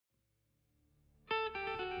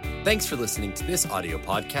Thanks for listening to this audio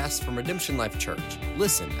podcast from Redemption Life Church.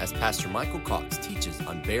 Listen as Pastor Michael Cox teaches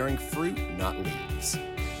on bearing fruit, not leaves.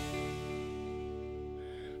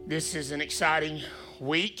 This is an exciting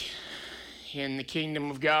week in the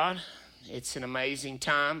kingdom of God. It's an amazing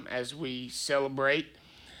time as we celebrate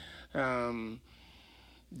the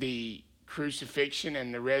crucifixion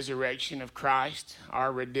and the resurrection of Christ,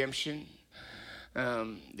 our redemption,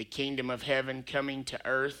 the kingdom of heaven coming to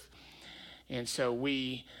earth. And so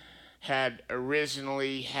we had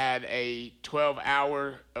originally had a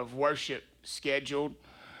 12-hour of worship scheduled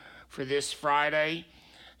for this Friday,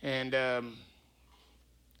 and kind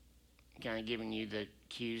of giving you the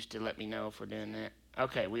cues to let me know if we're doing that.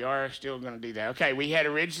 Okay, we are still going to do that. Okay, we had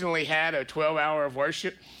originally had a 12-hour of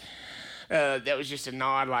worship. That was just a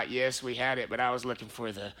nod, like, yes, we had it, but I was looking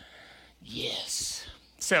for the yes.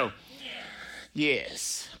 So,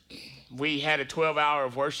 yes. We had a 12-hour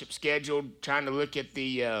of worship scheduled, trying to look at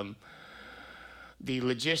the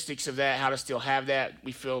logistics of that, how to still have that.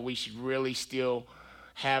 We feel we should really still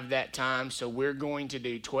have that time. So we're going to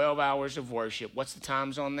do 12 hours of worship. What's the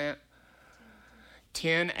times on that?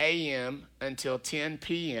 10 a.m. until 10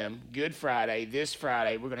 p.m. Good Friday, this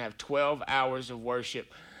Friday. We're going to have 12 hours of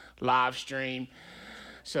worship live stream.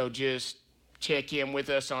 So just check in with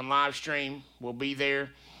us on live stream. We'll be there.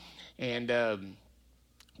 And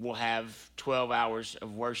we'll have 12 hours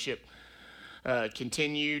of worship.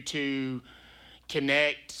 Continue to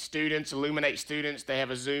connect students, illuminate students. They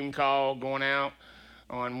have a Zoom call going out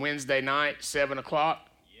on Wednesday night, 7 o'clock.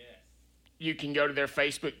 Yes. You can go to their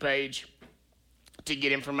Facebook page to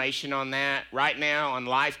get information on that. Right now on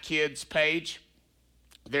Life Kids page,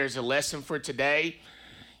 there's a lesson for today.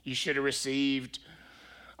 You should have received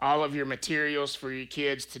all of your materials for your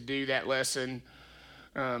kids to do that lesson.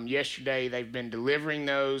 Yesterday, they've been delivering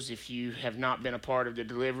those. If you have not been a part of the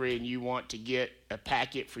delivery and you want to get a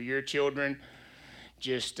packet for your children,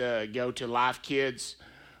 just go to Life Kids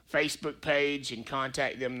Facebook page and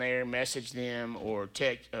contact them there, message them, or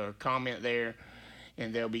text or comment there,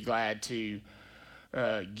 and they'll be glad to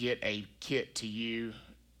get a kit to you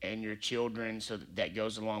and your children so that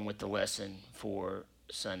goes along with the lesson for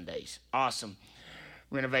Sundays. Awesome.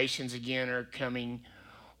 Renovations again are coming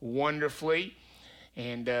wonderfully.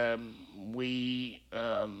 And we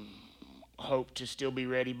hope to still be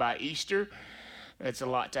ready by Easter. It's a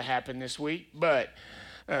lot to happen this week, but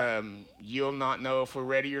you'll not know if we're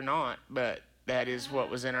ready or not, but that is what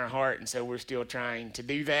was in our heart, and so we're still trying to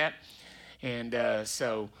do that. And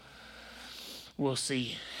so we'll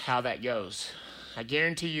see how that goes. I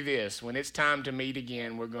guarantee you this, when it's time to meet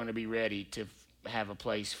again, we're going to be ready to have a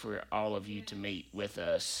place for all of you to meet with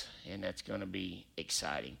us, and that's going to be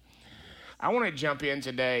exciting. I want to jump in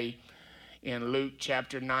today in Luke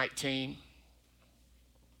chapter 19.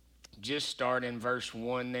 Just start in verse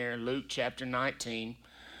 1 there. Luke chapter 19,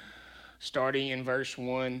 starting in verse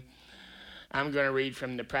 1. I'm going to read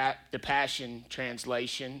from the Passion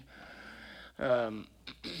Translation.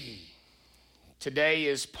 Today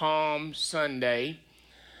is Palm Sunday.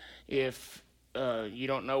 If you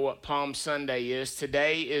don't know what Palm Sunday is,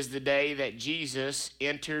 today is the day that Jesus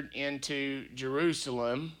entered into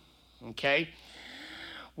Jerusalem. Okay,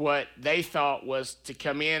 what they thought was to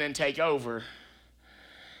come in and take over,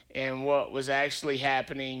 and what was actually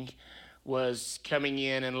happening was coming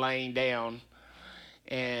in and laying down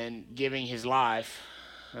and giving his life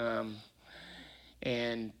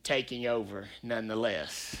and taking over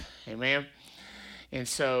nonetheless. Amen. And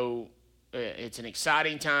so it's an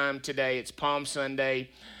exciting time today. It's Palm Sunday.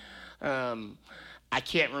 I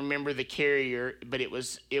can't remember the carrier, but it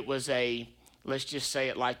was a, let's just say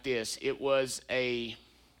it like this. It was a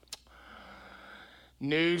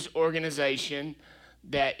news organization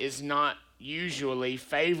that is not usually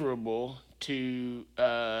favorable to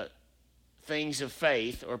things of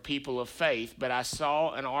faith or people of faith, but I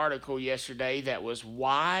saw an article yesterday that was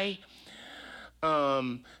why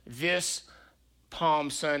this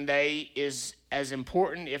Palm Sunday is as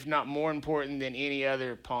important, if not more important, than any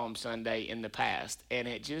other Palm Sunday in the past. And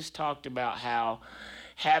it just talked about how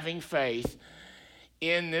having faith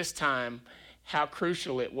in this time, how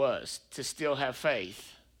crucial it was to still have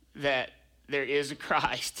faith that there is a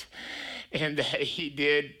Christ and that he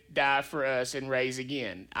did die for us and rise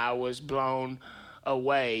again. I was blown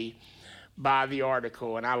away by the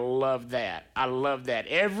article, and I love that. I love that.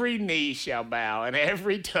 Every knee shall bow and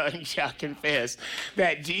every tongue shall confess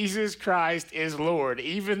that Jesus Christ is Lord.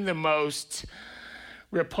 Even the most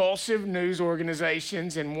repulsive news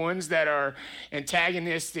organizations and ones that are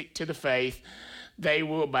antagonistic to the faith, they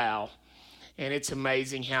will bow. And it's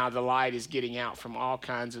amazing how the light is getting out from all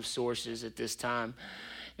kinds of sources at this time.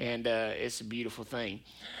 And it's a beautiful thing.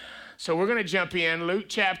 So we're going to jump in. Luke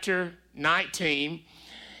chapter 19.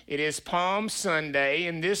 It is Palm Sunday,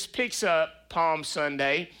 and this picks up Palm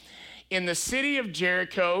Sunday. In the city of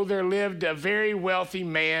Jericho, there lived a very wealthy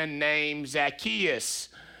man named Zacchaeus,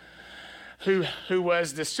 who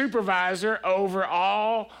was the supervisor over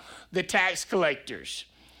all the tax collectors.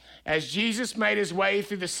 As Jesus made his way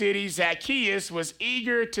through the city, Zacchaeus was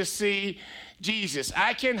eager to see Jesus.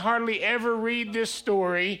 I can hardly ever read this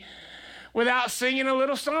story without singing a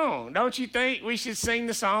little song. Don't you think we should sing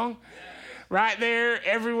the song? Right there,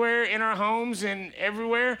 everywhere, in our homes and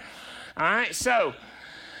everywhere. All right, so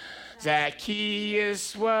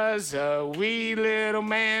Zacchaeus was a wee little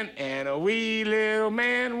man, and a wee little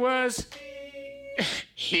man was...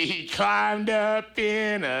 He climbed up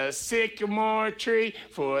in a sycamore tree,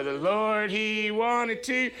 for the Lord he wanted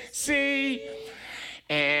to see.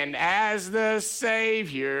 And as the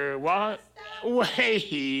Savior walked away,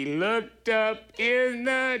 he looked up in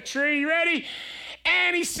the tree. Ready?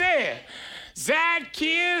 And he said,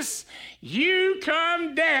 Zacchaeus, you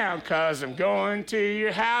come down, 'cause I'm going to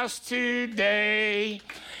your house today.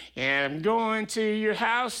 And I'm going to your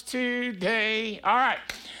house today. All right.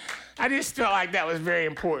 I just felt like that was very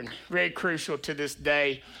important, very crucial to this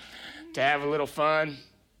day, to have a little fun.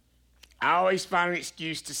 I always find an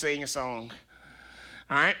excuse to sing a song.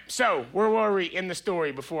 All right, so where were we in the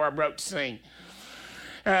story before I broke to sing?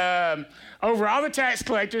 Over all the tax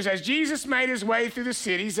collectors, as Jesus made his way through the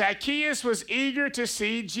city, Zacchaeus was eager to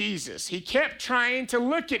see Jesus. He kept trying to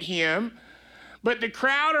look at him, but the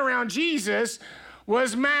crowd around Jesus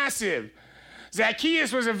was massive.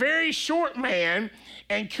 Zacchaeus was a very short man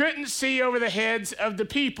and couldn't see over the heads of the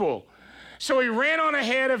people. So he ran on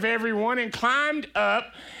ahead of everyone and climbed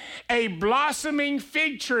up a blossoming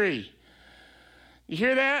fig tree. You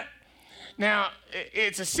hear that? Now,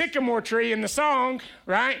 it's a sycamore tree in the song,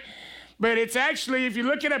 right? But it's actually, if you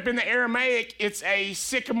look it up in the Aramaic, it's a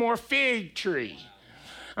sycamore fig tree.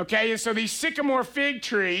 Okay, and so these sycamore fig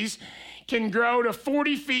trees can grow to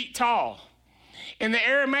 40 feet tall. And the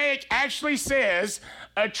Aramaic actually says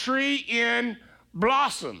a tree in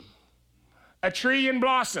blossom. A tree in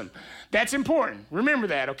blossom. That's important. Remember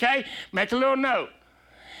that, okay? Make a little note.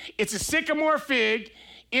 It's a sycamore fig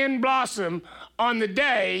in blossom on the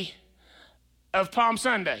day of Palm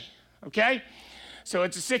Sunday, okay? So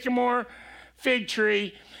it's a sycamore fig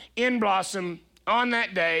tree in blossom on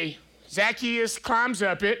that day. Zacchaeus climbs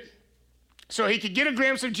up it so he could get a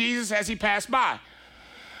glimpse of Jesus as he passed by.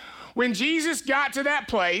 When Jesus got to that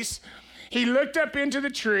place, he looked up into the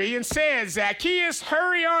tree and said, Zacchaeus,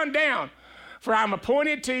 hurry on down, for I'm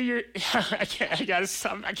appointed to your... I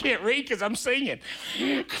can't read because I'm singing.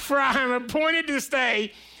 For I'm appointed to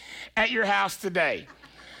stay at your house today.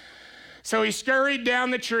 So he scurried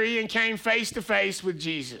down the tree and came face to face with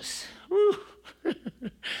Jesus. Woo.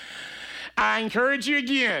 I encourage you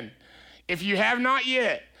again, if you have not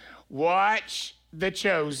yet, watch The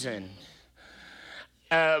Chosen.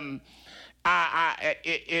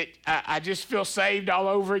 I just feel saved all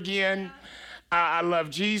over again. I love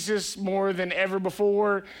Jesus more than ever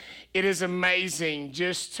before. It is amazing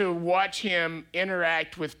just to watch him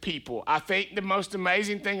interact with people. I think the most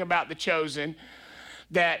amazing thing about The Chosen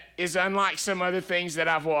that is unlike some other things that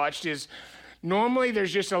I've watched is normally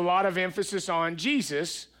there's just a lot of emphasis on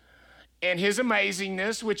Jesus and his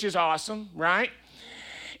amazingness, which is awesome, right?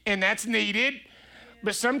 And that's needed.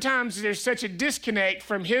 But sometimes there's such a disconnect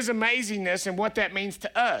from his amazingness and what that means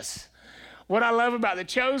to us. What I love about The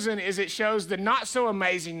Chosen is it shows the not so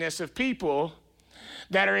amazingness of people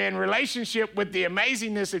that are in relationship with the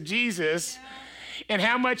amazingness of Jesus and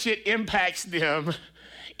how much it impacts them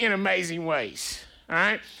in amazing ways. All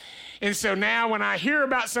right? And so now when I hear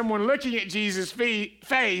about someone looking at Jesus'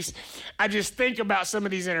 face, I just think about some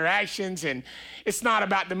of these interactions, and it's not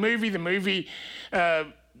about the movie. The movie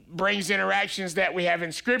brings interactions that we have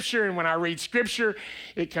in Scripture, and when I read Scripture,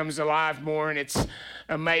 it comes alive more, and it's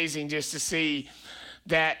amazing just to see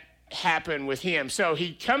that happen with him. So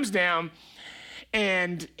he comes down,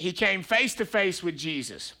 and he came face to face with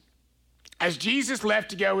Jesus. As Jesus left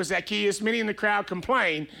to go with Zacchaeus, many in the crowd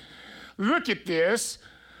complained, look at this.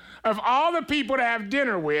 Of all the people to have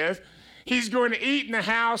dinner with, he's going to eat in the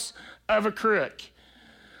house of a crook.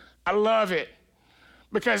 I love it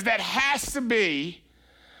because that has to be,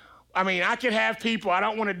 I could have people, I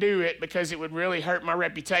don't want to do it because it would really hurt my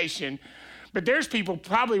reputation, but there's people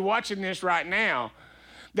probably watching this right now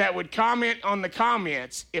that would comment on the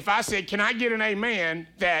comments. If I said, can I get an amen,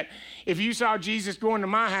 that if you saw Jesus going to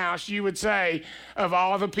my house, you would say, of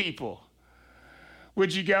all the people.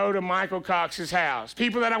 would you go to Michael Cox's house?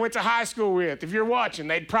 People that I went to high school with, if you're watching,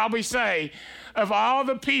 they'd probably say, of all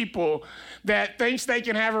the people that thinks they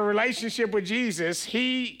can have a relationship with Jesus,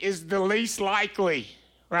 he is the least likely,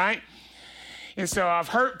 right? And so I've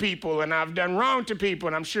hurt people and I've done wrong to people,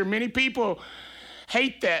 and I'm sure many people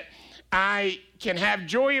hate that I can have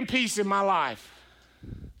joy and peace in my life.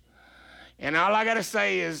 And all I got to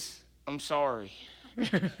say is, I'm sorry.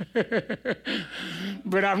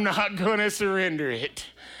 But I'm not going to surrender it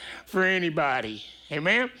for anybody.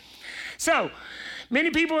 Amen? So, many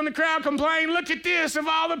people in the crowd complain, look at this, of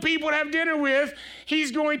all the people to have dinner with,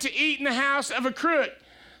 he's going to eat in the house of a crook.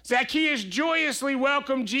 Zacchaeus joyously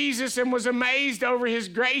welcomed Jesus and was amazed over his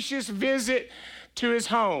gracious visit to his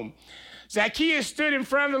home. Zacchaeus stood in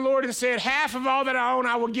front of the Lord and said, half of all that I own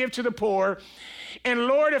I will give to the poor. And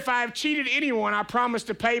Lord, if I have cheated anyone, I promise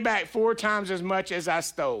to pay back 4 times as much as I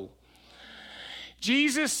stole.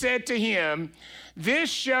 Jesus said to him, this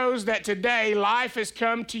shows that today life has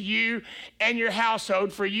come to you and your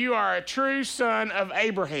household, for you are a true son of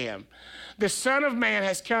Abraham. The Son of Man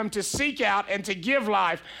has come to seek out and to give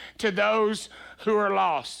life to those who are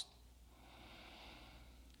lost.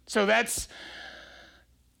 So that's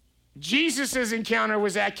Jesus' encounter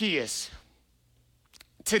with Zacchaeus.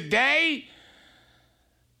 Today,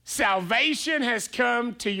 salvation has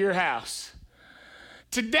come to your house.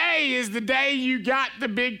 Today is the day you got the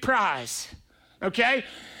big prize, okay?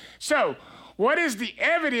 So, what is the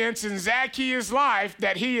evidence in Zacchaeus' life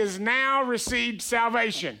that he has now received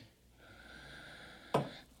salvation?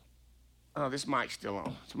 Oh, this mic's still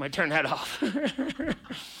on. Somebody turn that off.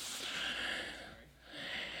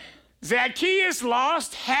 Zacchaeus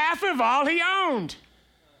lost half of all he owned.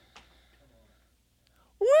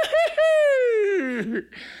 Woohoo!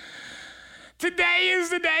 Today is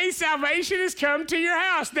the day salvation has come to your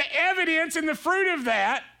house. The evidence and the fruit of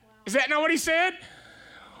that, is that not what he said?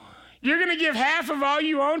 You're going to give half of all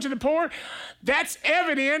you own to the poor? That's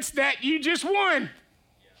evidence that you just won.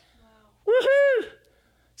 Woohoo!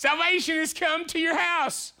 Salvation has come to your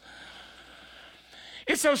house.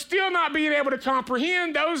 And so still not being able to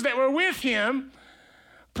comprehend, those that were with him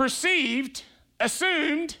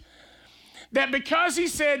assumed that because he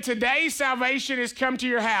said, today salvation has come to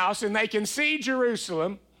your house, and they can see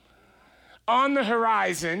Jerusalem on the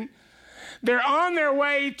horizon, they're on their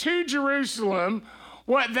way to Jerusalem,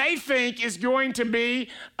 what they think is going to be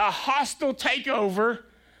a hostile takeover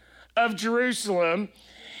of Jerusalem,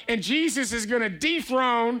 and Jesus is going to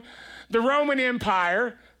dethrone the Roman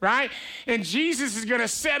Empire, right? And Jesus is going to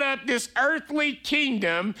set up this earthly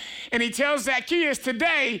kingdom, and he tells Zacchaeus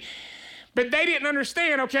today, but they didn't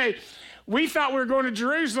understand, okay, we thought we were going to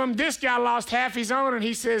Jerusalem. This guy lost half his own, and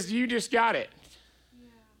he says, you just got it. Yeah.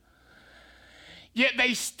 Yet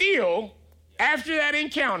they still, after that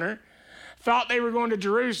encounter, thought they were going to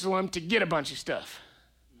Jerusalem to get a bunch of stuff.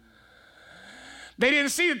 They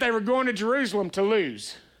didn't see that they were going to Jerusalem to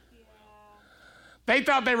lose. They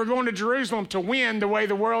thought they were going to Jerusalem to win the way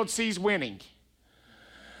the world sees winning.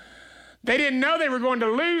 They didn't know they were going to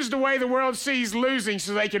lose the way the world sees losing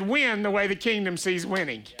so they could win the way the kingdom sees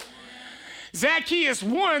winning. Zacchaeus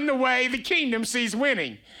won the way the kingdom sees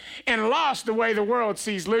winning and lost the way the world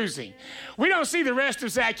sees losing. We don't see the rest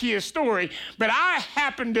of Zacchaeus' story, but I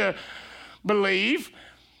happen to believe,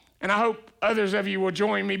 and I hope others of you will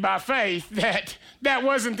join me by faith, that that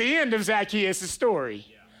wasn't the end of Zacchaeus' story.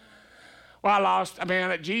 Well,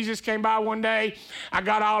 Jesus came by one day. I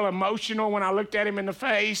got all emotional when I looked at him in the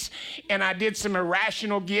face, and I did some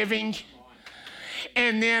irrational giving,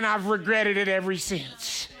 and then I've regretted it ever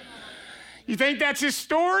since. You think that's his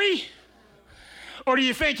story? Or do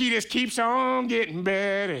you think he just keeps on getting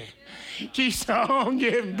better? Keeps on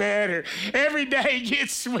getting better. Every day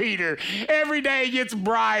gets sweeter. Every day gets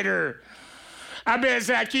brighter. I bet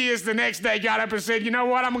Zacchaeus the next day got up and said, you know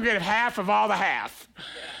what? I'm going to get half of all the half.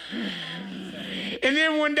 And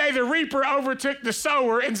then one day the reaper overtook the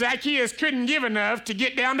sower, and Zacchaeus couldn't give enough to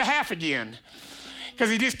get down to half again because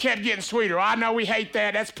he just kept getting sweeter. I know we hate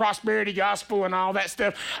that. That's prosperity gospel and all that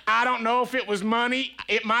stuff. I don't know if it was money.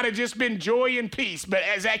 It might have just been joy and peace. But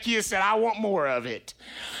as Zacchaeus said, I want more of it.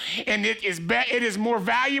 And it is more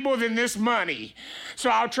valuable than this money. So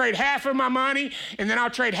I'll trade half of my money, and then I'll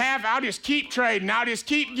trade half. I'll just keep trading. I'll just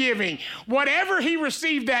keep giving. Whatever he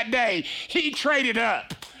received that day, he traded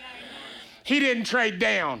up. He didn't trade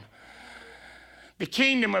down. The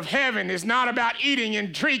kingdom of heaven is not about eating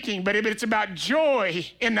and drinking, but it's about joy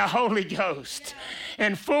in the Holy Ghost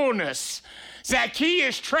and fullness.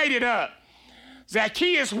 Zacchaeus traded up.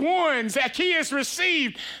 Zacchaeus won. Zacchaeus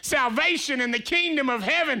received salvation in the kingdom of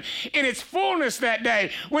heaven in its fullness that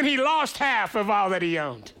day when he lost half of all that he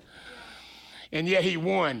owned. and yet he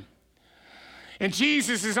won. And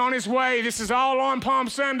Jesus is on his way. This is all on Palm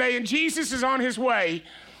Sunday, and Jesus is on his way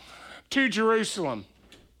to Jerusalem.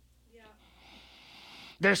 Yeah.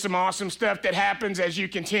 There's some awesome stuff that happens as you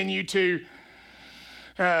continue to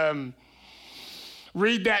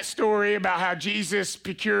read that story about how Jesus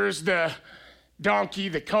procures the donkey,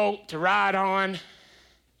 the colt, to ride on,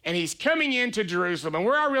 and he's coming into Jerusalem. And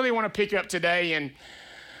where I really want to pick up today, and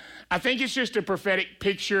I think it's just a prophetic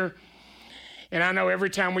picture, and I know every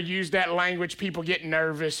time we use that language, people get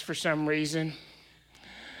nervous for some reason.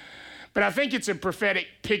 But I think it's a prophetic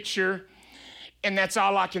picture, and that's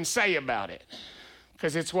all I can say about it,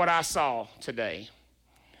 because it's what I saw today.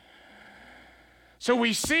 So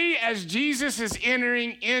we see as Jesus is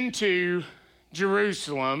entering into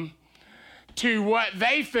Jerusalem to what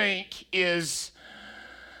they think is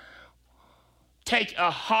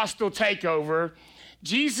a hostile takeover,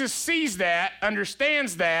 Jesus sees that,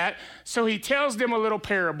 understands that, so he tells them a little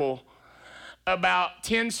parable about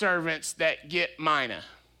 10 servants that get manna.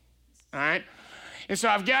 All right? And so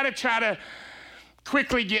I've got to try to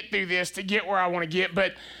quickly get through this to get where I want to get,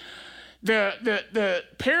 but the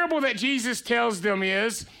parable that Jesus tells them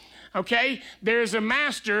is, okay, there's a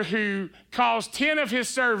master who calls 10 of his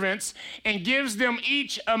servants and gives them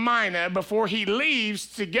each a mina before he leaves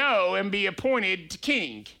to go and be appointed to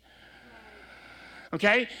king.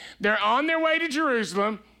 Okay, they're on their way to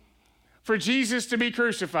Jerusalem for Jesus to be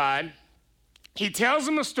crucified. He tells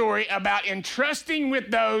them a story about entrusting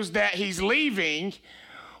with those that he's leaving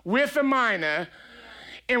with a mina.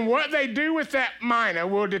 And what they do with that mina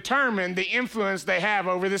will determine the influence they have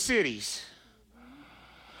over the cities.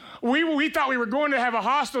 We thought we were going to have a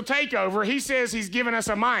hostile takeover. He says he's given us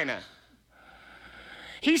a mina.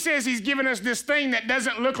 He says he's given us this thing that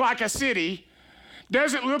doesn't look like a city,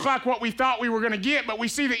 doesn't look like what we thought we were going to get, but we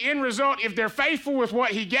see the end result. If they're faithful with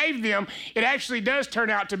what he gave them, it actually does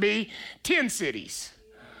turn out to be 10 cities.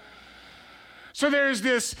 So there's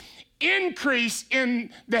this increase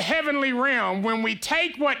in the heavenly realm when we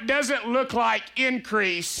take what doesn't look like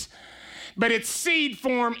increase, but it's seed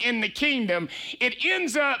form in the kingdom. It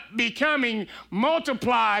ends up becoming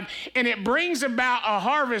multiplied, and it brings about a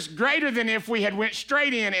harvest greater than if we had went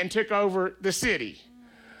straight in and took over the city.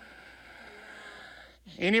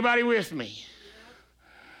 Anybody with me?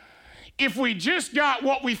 If we just got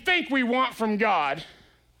what we think we want from God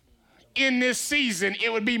in this season,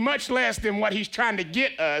 it would be much less than what he's trying to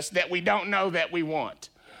get us that we don't know that we want.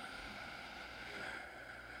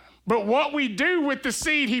 But what we do with the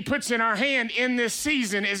seed he puts in our hand in this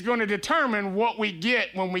season is going to determine what we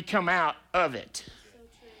get when we come out of it.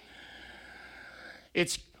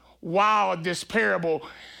 It's wild, this parable.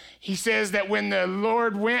 He says that when the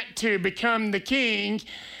Lord went to become the king,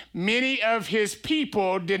 many of his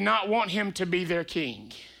people did not want him to be their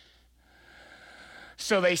king.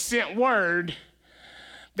 So they sent word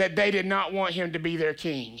that they did not want him to be their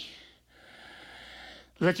king.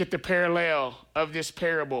 Look at the parallel of this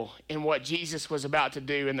parable and what Jesus was about to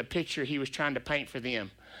do and the picture he was trying to paint for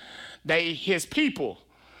them. His people,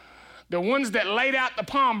 the ones that laid out the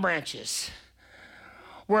palm branches,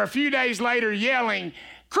 were a few days later yelling,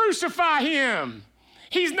 "Crucify him!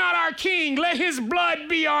 He's not our king. Let his blood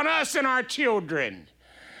be on us and our children.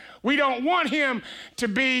 We don't want him to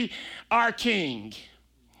be our king."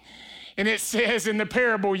 And it says in the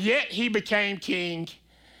parable, yet he became king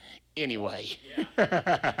anyway.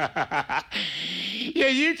 Yeah. Yeah,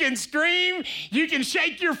 you can scream, you can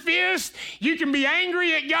shake your fist, you can be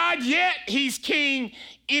angry at God, yet he's king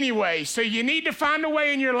anyway. So you need to find a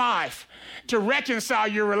way in your life to reconcile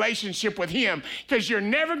your relationship with him, because you're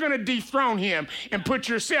never going to dethrone him and put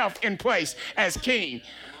yourself in place as king.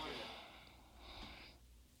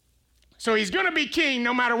 So he's going to be king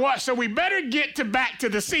no matter what. So we better get back to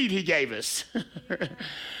the seed he gave us.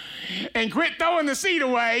 And quit throwing the seed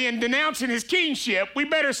away and denouncing his kingship. We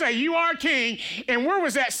better say, you are king. And where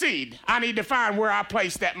was that seed? I need to find where I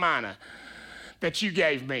placed that manna that you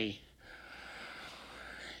gave me.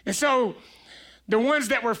 And so the ones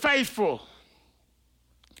that were faithful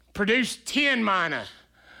produced 10 manna.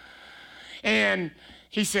 And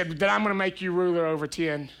he said that I'm going to make you ruler over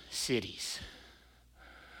 10 cities.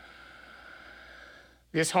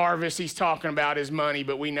 This harvest he's talking about is money,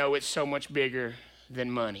 but we know it's so much bigger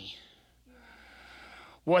than money.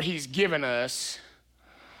 What he's given us,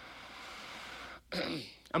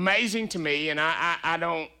 amazing to me, and I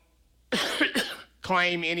don't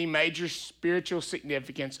claim any major spiritual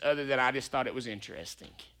significance other than I just thought it was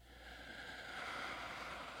interesting.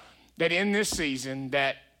 That in this season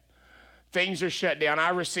that things are shut down. I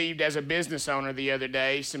received as a business owner the other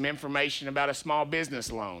day some information about a small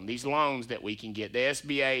business loan, these loans that we can get, the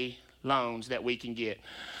SBA loans that we can get.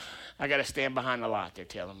 I got to stand behind the lot, they're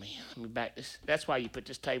telling me. Let me back this. That's why you put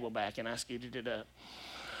this table back and I scooted it up.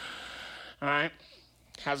 All right?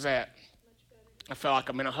 How's that? I feel like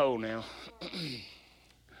I'm in a hole now.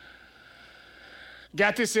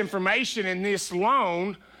 Got this information, and this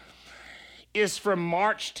loan is from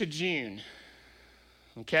March to June.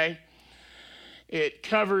 Okay? It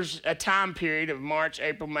covers a time period of March,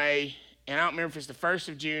 April, May, and I don't remember if it's the 1st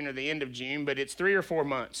of June or the end of June, but it's 3 or 4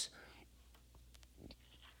 months.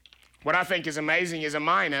 What I think is amazing is a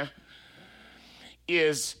mina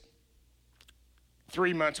is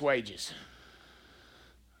 3 months' wages.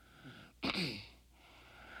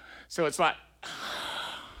 So it's like,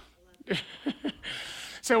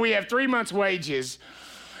 so we have 3 months' wages.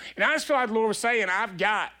 And I just feel like the Lord was saying, I've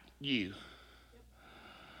got you.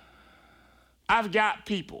 I've got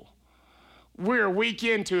people. We're a week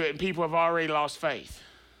into it and people have already lost faith.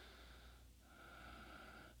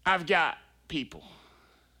 I've got people.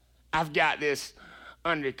 I've got this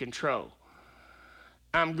under control.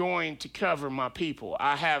 I'm going to cover my people.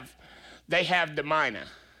 They have the mina.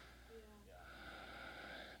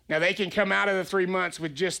 Now they can come out of the 3 months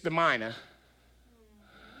with just the mina,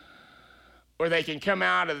 or they can come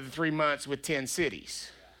out of the 3 months with 10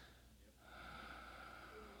 cities.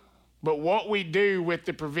 But what we do with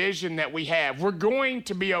the provision that we have, we're going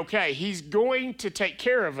to be okay. He's going to take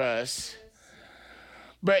care of us.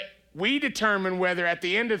 But we determine whether at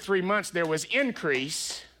the end of 3 months there was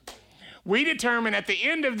increase. We determine at the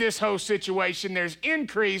end of this whole situation there's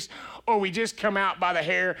increase, or we just come out by the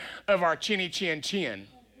hair of our chinny chin chin.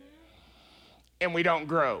 And we don't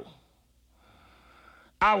grow.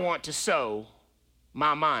 I want to sow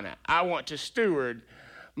my mina. I want to steward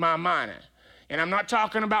my mina. And I'm not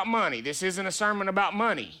talking about money. This isn't a sermon about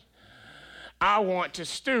money. I want to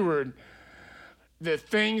steward the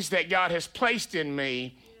things that God has placed in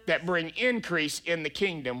me that bring increase in the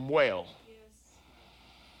kingdom well.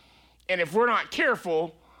 And if we're not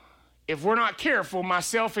careful,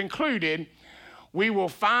 myself included, we will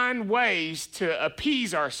find ways to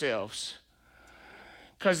appease ourselves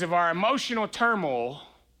because of our emotional turmoil.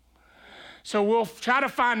 So we'll try to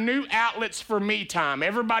find new outlets for me time.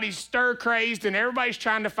 Everybody's stir crazed and everybody's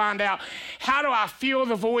trying to find out, how do I fill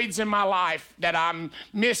the voids in my life that I'm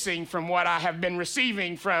missing from what I have been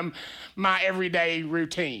receiving from my everyday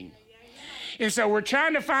routine? And so we're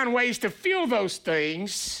trying to find ways to fill those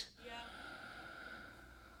things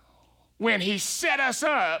when he set us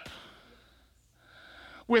up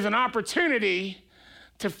with an opportunity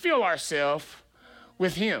to fill ourselves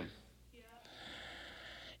with him.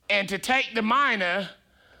 And to take the mina,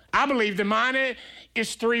 I believe the mina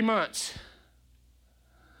is 3 months.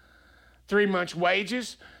 3 months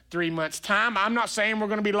wages, 3 months time. I'm not saying we're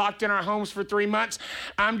going to be locked in our homes for 3 months.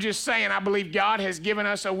 I'm just saying I believe God has given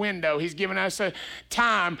us a window. He's given us a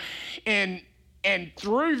time. And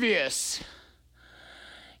through this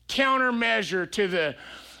countermeasure to the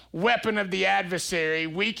weapon of the adversary,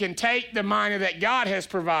 we can take the mina that God has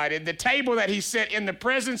provided, the table that he set in the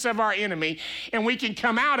presence of our enemy, and we can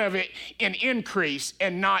come out of it in increase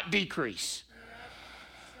and not decrease.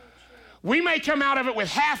 We may come out of it with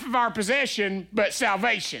half of our possession, but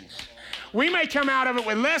salvation. We may come out of it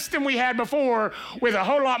with less than we had before, with a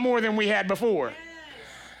whole lot more than we had before.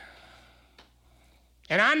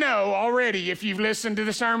 And I know already, if you've listened to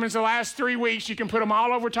the sermons the last 3 weeks, you can put them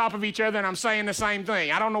all over top of each other, and I'm saying the same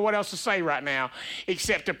thing. I don't know what else to say right now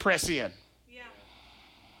except to press in. Yeah.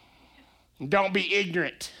 Don't be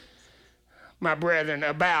ignorant, my brethren,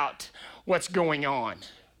 about what's going on.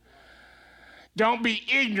 Don't be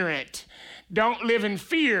ignorant. Don't live in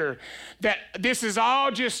fear that this is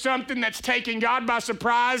all just something that's taking God by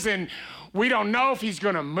surprise and we don't know if he's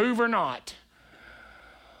going to move or not.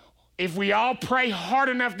 If we all pray hard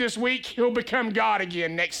enough this week, he'll become God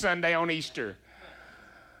again next Sunday on Easter.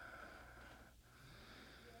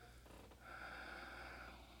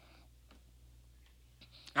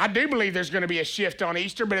 I do believe there's going to be a shift on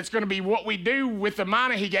Easter, but it's going to be what we do with the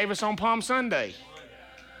mina he gave us on Palm Sunday.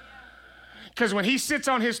 Because when he sits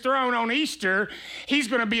on his throne on Easter, he's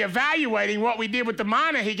going to be evaluating what we did with the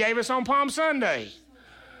mina he gave us on Palm Sunday.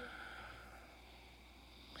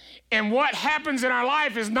 And what happens in our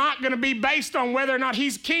life is not going to be based on whether or not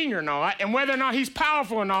he's king or not, and whether or not he's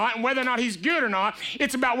powerful or not, and whether or not he's good or not.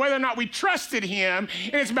 It's about whether or not we trusted him,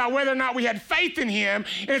 and it's about whether or not we had faith in him,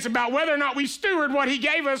 and it's about whether or not we steward what he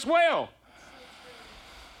gave us well.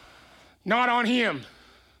 Not on him.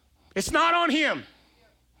 It's not on him.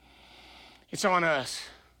 It's on us.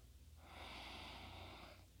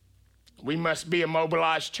 We must be a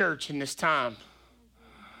mobilized church in this time.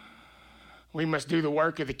 We must do the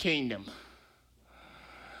work of the kingdom.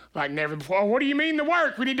 like never before. Oh, what do you mean the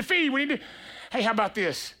work? We need to feed. We need to. Hey, how about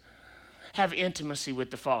this? Have intimacy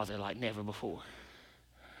with the Father like never before.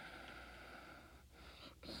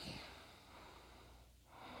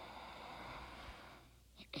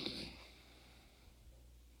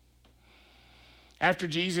 After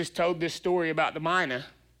Jesus told this story about the mina,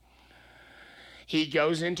 he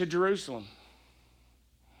goes into Jerusalem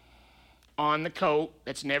on the colt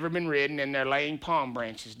that's never been ridden, and they're laying palm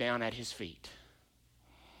branches down at his feet.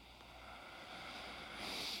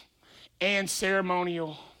 And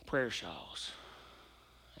ceremonial prayer shawls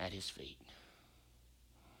at his feet.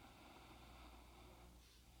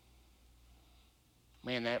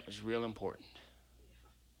 Man, that was real important.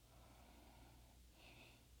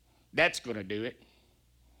 That's going to do it.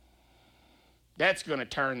 That's going to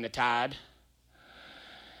turn the tide.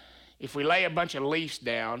 If we lay a bunch of leaves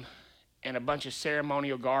down and a bunch of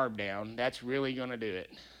ceremonial garb down, that's really going to do it.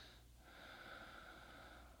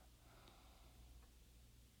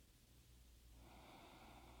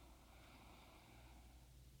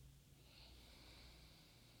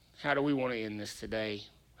 How do we want to end this today?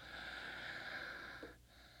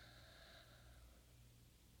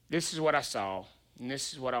 This is what I saw, and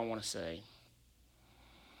this is what I want to say.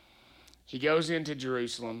 He goes into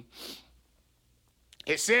Jerusalem.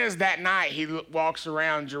 It says that night he walks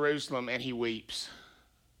around Jerusalem and he weeps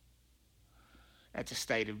at the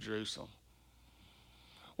state of Jerusalem.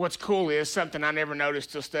 What's cool is, something I never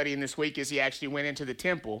noticed till studying this week, is he actually went into the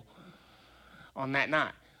temple on that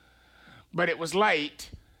night. But it was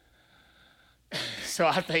late, so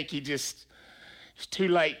I think it's too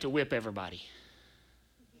late to whip everybody.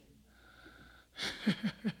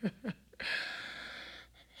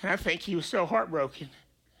 And I think he was so heartbroken.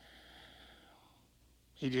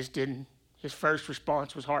 He just didn't, his first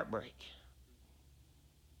response was heartbreak.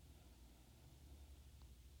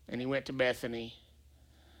 And he went to Bethany,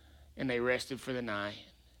 and they rested for the night.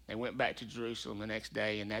 They went back to Jerusalem the next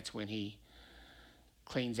day, and that's when he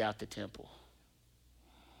cleans out the temple.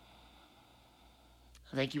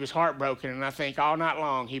 I think he was heartbroken, and I think all night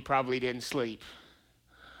long he probably didn't sleep,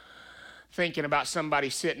 thinking about somebody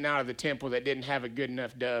sitting out of the temple that didn't have a good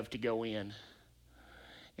enough dove to go in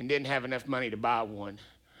and didn't have enough money to buy one.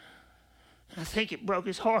 I think it broke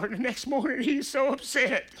his heart. The next morning he was so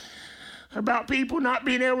upset about people not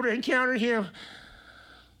being able to encounter him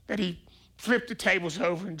that he flipped the tables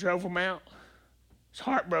over and drove them out. He was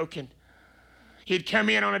heartbroken. He'd come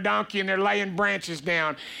in on a donkey, and they're laying branches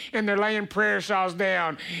down, and they're laying prayer shawls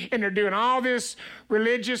down, and they're doing all this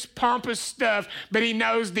religious, pompous stuff, but he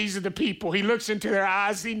knows these are the people. He looks into their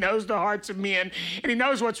eyes, he knows the hearts of men, and he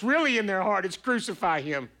knows what's really in their heart. It's crucify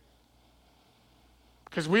him.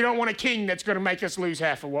 Because we don't want a king that's going to make us lose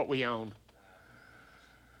half of what we own.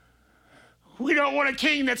 We don't want a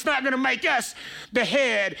king that's not going to make us the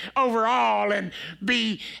head over all and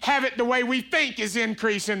have it the way we think is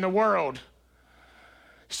increase in the world.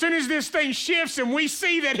 As soon as this thing shifts and we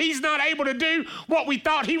see that he's not able to do what we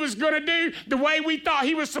thought he was going to do, the way we thought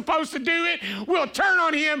he was supposed to do it, we'll turn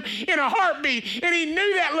on him in a heartbeat. And he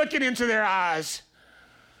knew that looking into their eyes.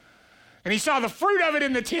 And he saw the fruit of it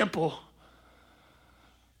in the temple.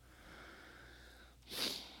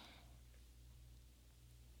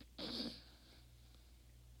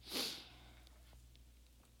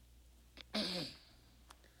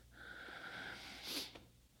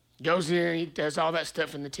 Goes in, he does all that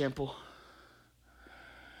stuff in the temple.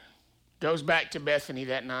 Goes back to Bethany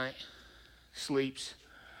that night, sleeps.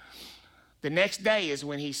 The next day is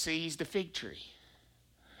when he sees the fig tree.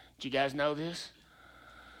 Did you guys know this?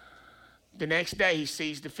 The next day he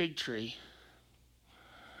sees the fig tree,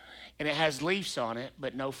 and it has leaves on it,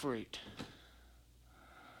 but no fruit.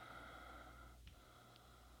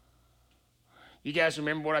 You guys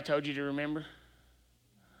remember what I told you to remember?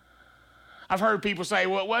 I've heard people say,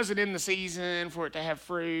 well, it wasn't in the season for it to have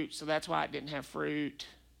fruit, so that's why it didn't have fruit.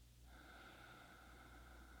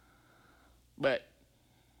 But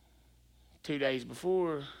 2 days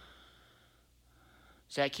before,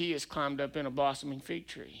 Zacchaeus climbed up in a blossoming fig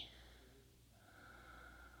tree.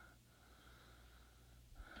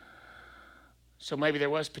 So maybe there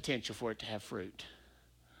was potential for it to have fruit,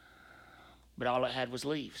 but all it had was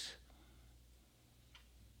leaves.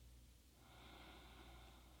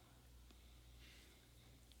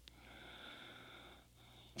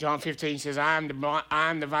 John 15 says, I am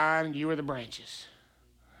the vine, you are the branches.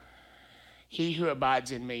 He who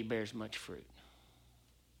abides in me bears much fruit.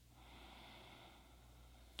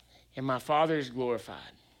 And my Father is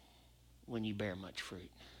glorified when you bear much fruit.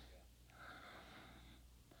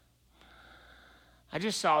 I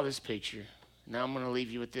just saw this picture. Now I'm going to leave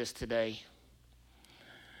you with this today.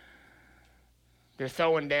 They're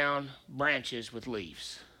throwing down branches with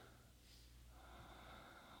leaves.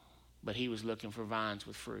 But he was looking for vines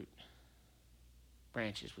with fruit.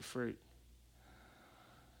 Branches with fruit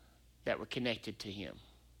that were connected to him.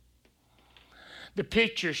 The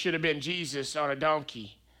picture should have been Jesus on a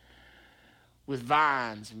donkey with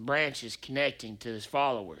vines and branches connecting to his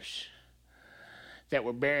followers that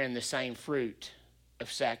were bearing the same fruit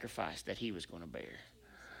of sacrifice that he was going to bear.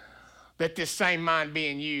 Let this same mind be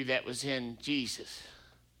in you that was in Jesus.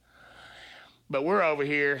 But we're over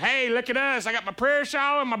here, hey, look at us. I got my prayer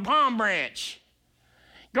shawl and my palm branch.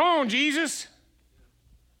 Go on, Jesus.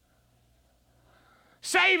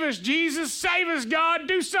 Save us, Jesus. Save us, God.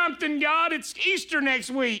 Do something, God. It's Easter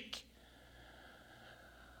next week.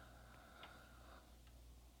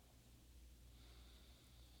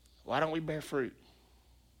 Why don't we bear fruit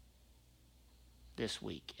this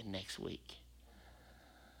week and next week?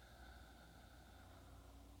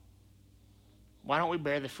 Why don't we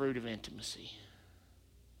bear the fruit of intimacy?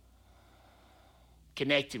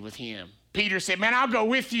 Connected with him. Peter said, man, I'll go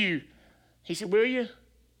with you. He said, will you?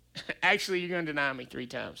 Actually, you're going to deny me 3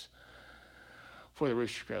 times before the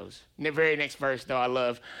rooster crows. And the very next verse, though, I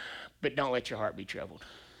love, but don't let your heart be troubled.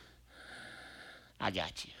 I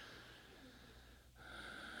got you.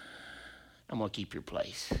 I'm going to keep your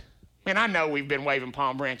place. Man, I know we've been waving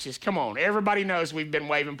palm branches. Come on, everybody knows we've been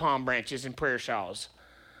waving palm branches and prayer shawls.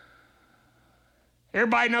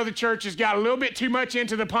 Everybody know the church has got a little bit too much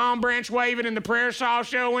into the palm branch waving and the prayer shawl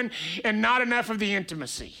showing and not enough of the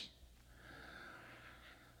intimacy.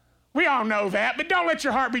 We all know that, but don't let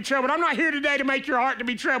your heart be troubled. I'm not here today to make your heart to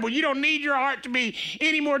be troubled. You don't need your heart to be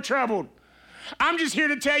any more troubled. I'm just here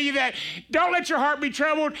to tell you that don't let your heart be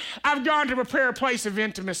troubled. I've gone to prepare a place of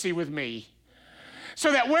intimacy with me,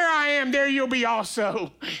 so that where I am, there you'll be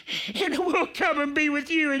also. And we'll come and be with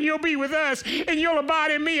you, and you'll be with us, and you'll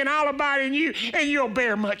abide in me, and I'll abide in you, and you'll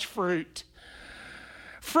bear much fruit.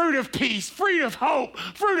 Fruit of peace, fruit of hope,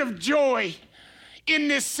 fruit of joy in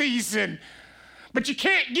this season. But you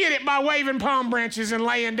can't get it by waving palm branches and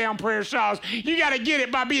laying down prayer shawls. You got to get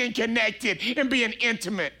it by being connected and being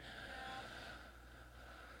intimate.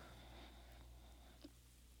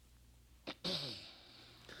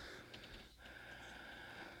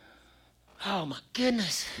 Oh, my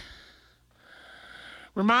goodness.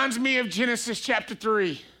 Reminds me of Genesis chapter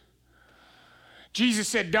 3. Jesus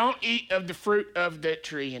said, don't eat of the fruit of that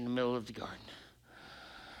tree in the middle of the garden.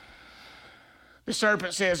 The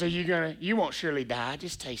serpent says, you won't surely die.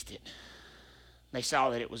 Just taste it. They saw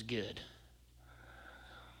that it was good.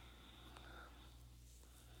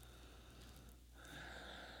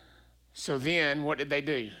 So then, what did they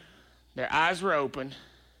do? Their eyes were open.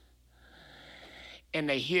 And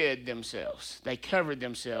they hid themselves. They covered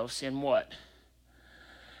themselves in what?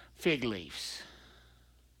 Fig leaves.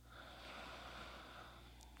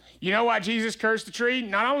 You know why Jesus cursed the tree?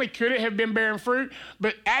 Not only could it have been bearing fruit,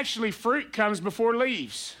 but actually fruit comes before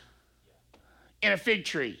leaves in a fig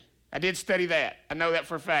tree. I did study that. I know that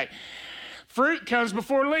for a fact. Fruit comes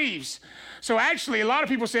before leaves. So actually, a lot of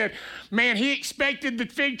people said, man, he expected the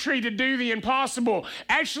fig tree to do the impossible.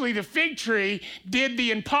 Actually, the fig tree did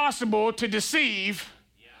the impossible to deceive.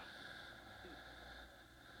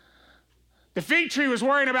 The fig tree was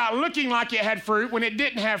worrying about looking like it had fruit when it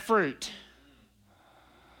didn't have fruit.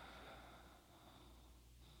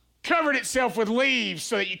 Covered itself with leaves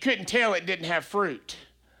so that you couldn't tell it didn't have fruit.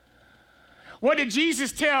 What did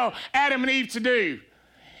Jesus tell Adam and Eve to do?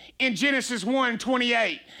 In Genesis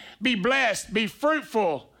 1:28, be blessed, be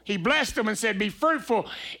fruitful. He blessed them and said, be fruitful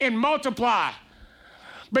and multiply.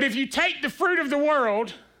 But if you take the fruit of the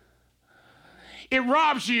world, it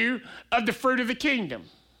robs you of the fruit of the kingdom.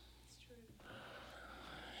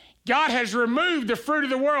 God has removed the fruit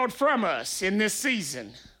of the world from us in this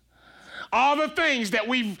season. All the things that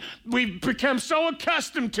we've become so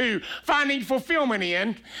accustomed to finding fulfillment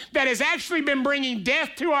in that has actually been bringing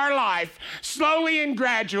death to our life slowly and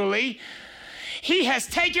gradually, he has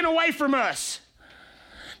taken away from us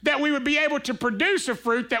that we would be able to produce a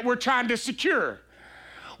fruit that we're trying to secure.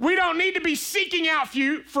 We don't need to be seeking out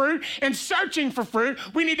fruit and searching for fruit.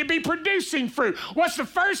 We need to be producing fruit. What's the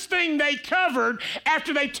first thing they covered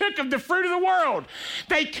after they took of the fruit of the world?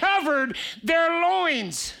 They covered their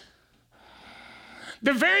loins.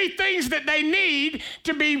 The very things that they need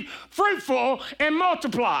to be fruitful and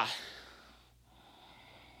multiply.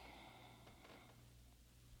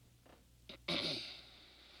 If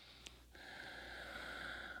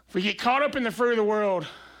we get caught up in the fruit of the world,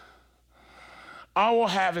 all we'll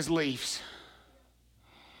have is leaves.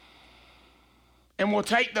 And we'll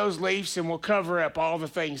take those leaves and we'll cover up all the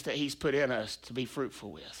things that he's put in us to be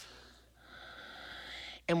fruitful with.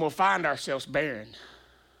 And we'll find ourselves barren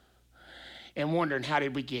and wondering, how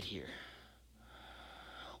did we get here?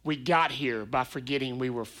 We got here by forgetting we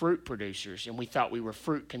were fruit producers and we thought we were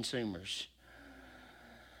fruit consumers.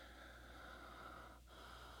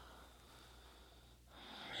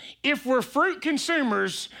 If we're fruit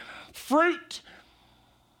consumers, fruit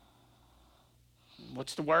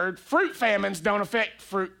famines don't affect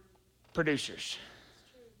fruit producers.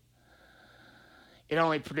 It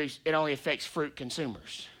only affects fruit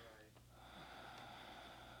consumers.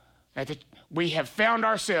 We have found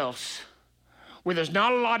ourselves where there's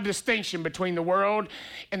not a lot of distinction between the world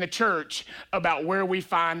and the church about where we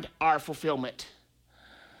find our fulfillment.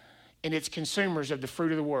 And it's consumers of the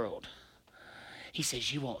fruit of the world. He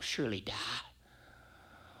says, you won't surely die.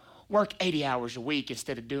 Work 80 hours a week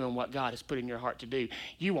instead of doing what God has put in your heart to do.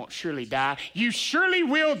 You won't surely die. You surely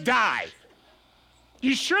will die.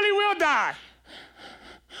 You surely will die.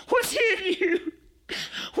 What's in you?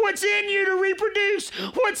 What's in you to reproduce?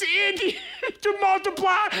 What's in you to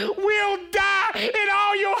multiply will die, and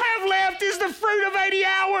all you'll have left is the fruit of 80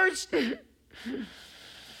 hours. And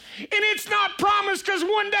it's not promised, because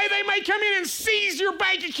one day they may come in and seize your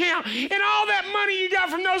bank account, and all that money you got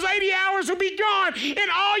from those 80 hours will be gone, and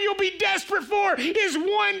all you'll be desperate for is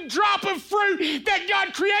one drop of fruit that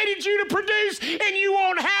God created you to produce, and you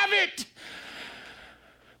won't have it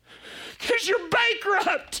because you're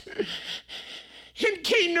bankrupt in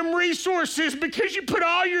kingdom resources, because you put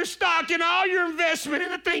all your stock and all your investment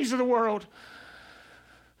in the things of the world.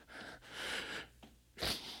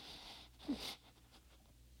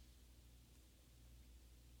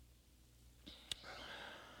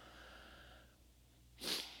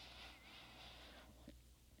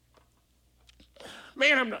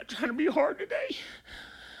 Man, I'm not trying to be hard today.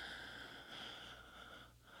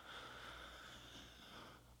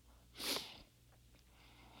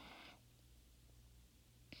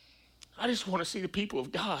 I just want to see the people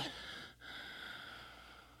of God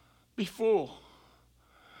be full,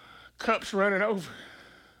 cups running over,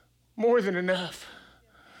 more than enough.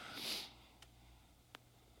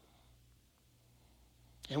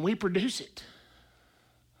 And we produce it.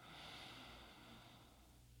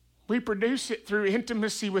 We produce it through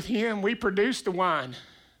intimacy with Him. We produce the wine.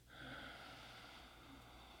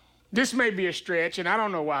 This may be a stretch, and I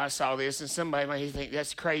don't know why I saw this, and somebody may think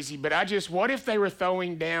that's crazy, but what if they were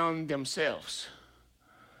throwing down themselves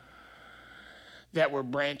that were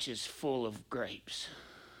branches full of grapes?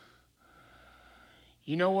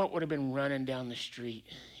 You know what would have been running down the street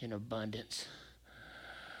in abundance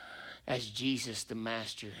as Jesus, the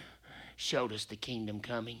Master, showed us the kingdom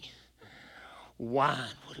coming? Wine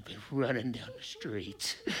would have been running down the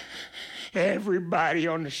streets. Everybody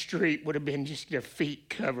on the street would have been just their feet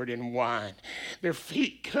covered in wine, their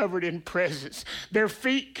feet covered in presence, their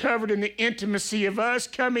feet covered in the intimacy of us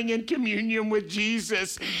coming in communion with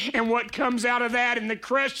Jesus. And what comes out of that in the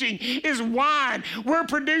crushing is wine. We're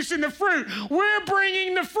producing the fruit. We're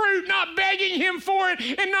bringing the fruit, not begging Him for it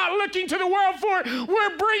and not looking to the world for it.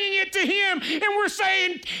 We're bringing it to Him, and we're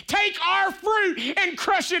saying, take our fruit and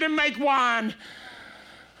crush it and make wine.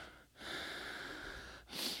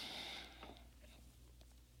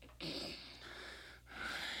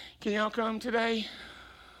 Can y'all come today?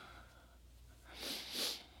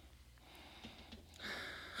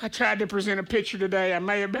 I tried to present a picture today. I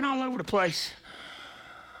may have been all over the place.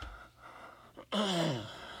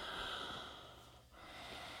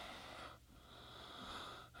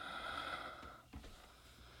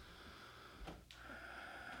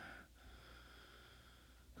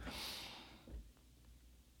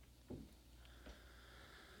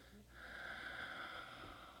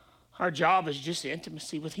 Our job is just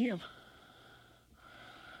intimacy with Him.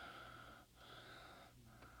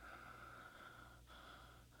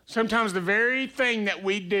 Sometimes the very thing that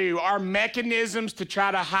we do, our mechanisms to try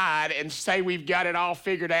to hide and say we've got it all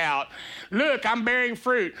figured out. Look, I'm bearing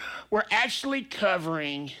fruit. We're actually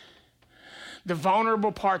covering the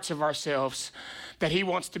vulnerable parts of ourselves that He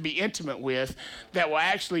wants to be intimate with, that will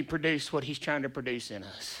actually produce what He's trying to produce in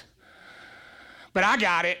us. But I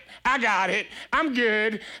got it, I'm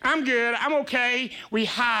good, I'm okay. We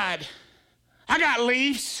hide. I got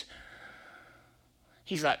leaves.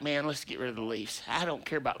 He's like, man, let's get rid of the leaves. I don't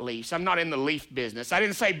care about leaves. I'm not in the leaf business. I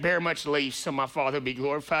didn't say bear much leaves so my Father will be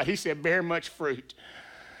glorified. He said bear much fruit.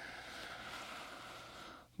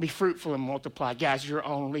 Be fruitful and multiply. Guys, your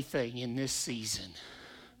only thing in this season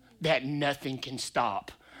that nothing can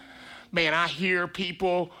stop. Man, I hear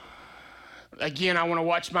people, again, I want to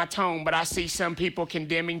watch my tone, but I see some people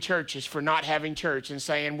condemning churches for not having church and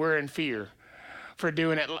saying we're in fear. for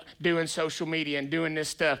doing social media and doing this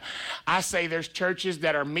stuff. I say there's churches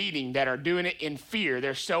that are meeting, that are doing it in fear.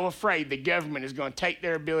 They're so afraid the government is going to take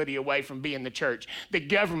their ability away from being the church. The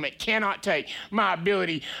government cannot take my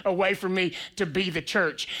ability away from me to be the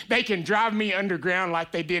church. They can drive me underground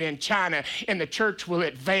like they did in China, and the church will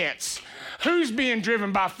advance. Who's being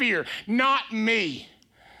driven by fear? Not me.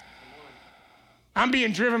 I'm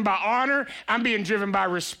being driven by honor, I'm being driven by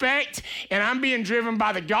respect, and I'm being driven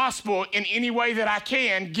by the gospel in any way that I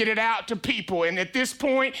can get it out to people. And at this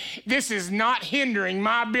point, this is not hindering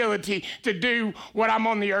my ability to do what I'm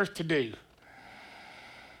on the earth to do.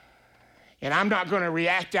 And I'm not going to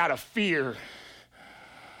react out of fear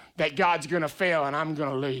that God's going to fail and I'm going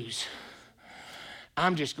to lose.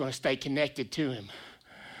 I'm just going to stay connected to him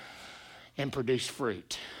and produce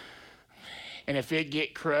fruit. And if it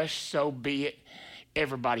get crushed, so be it.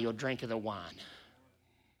 Everybody will drink of the wine.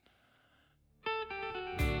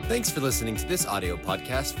 Thanks for listening to this audio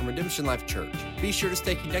podcast from Redemption Life Church. Be sure to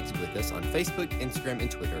stay connected with us on Facebook, Instagram, and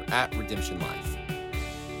Twitter at Redemption Life.